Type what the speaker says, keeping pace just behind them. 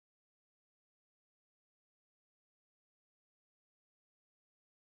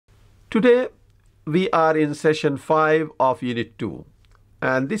Today, we are in session 5 of Unit 2,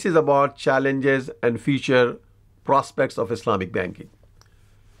 and this is about challenges and future prospects of Islamic banking.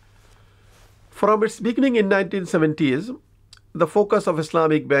 From its beginning in 1970s, the focus of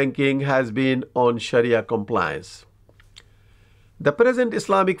Islamic banking has been on Sharia compliance. The present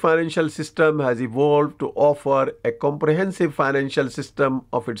Islamic financial system has evolved to offer a comprehensive financial system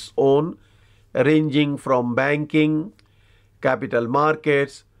of its own, ranging from banking, capital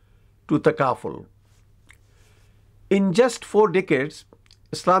markets, to takaful. In just 4 decades,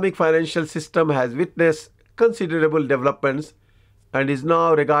 Islamic financial system has witnessed considerable developments and is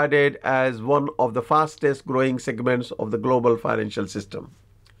now regarded as one of the fastest growing segments of the global financial system.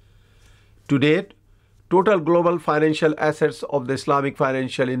 To date, total global financial assets of the Islamic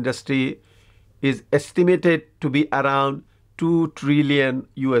financial industry is estimated to be around $2 trillion.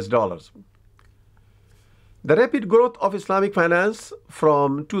 The rapid growth of Islamic finance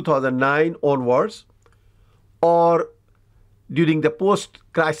from 2009 onwards, or during the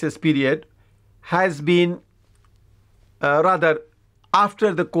post-crisis period, has been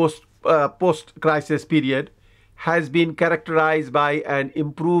after the post-crisis period, has been characterized by an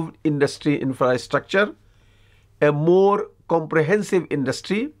improved industry infrastructure, a more comprehensive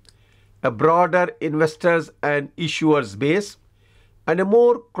industry, a broader investors and issuers base, and a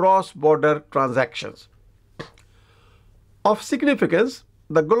more cross-border transactions. Of significance,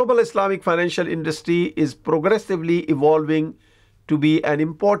 the global Islamic financial industry is progressively evolving to be an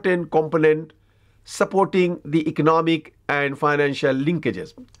important component supporting the economic and financial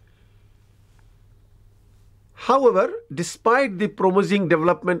linkages. However, despite the promising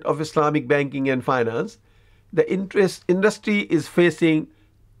development of Islamic banking and finance, the industry is facing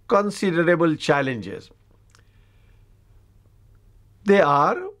considerable challenges. They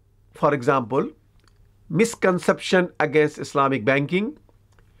are, for example, misconception against Islamic banking,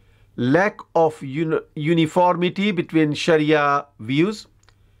 lack of uniformity between Sharia views,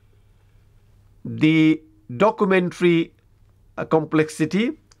 the documentary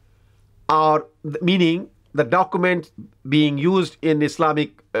complexity, or meaning the documents being used in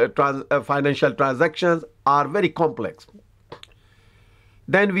Islamic financial transactions are very complex.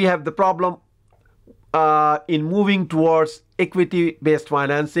 Then we have the problem in moving towards equity-based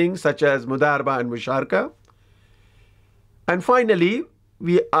financing such as mudarba and musharaka. And finally,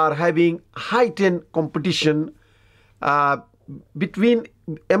 we are having heightened competition among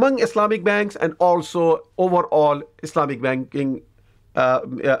Islamic banks and also overall Islamic banking,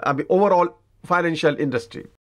 overall financial industry.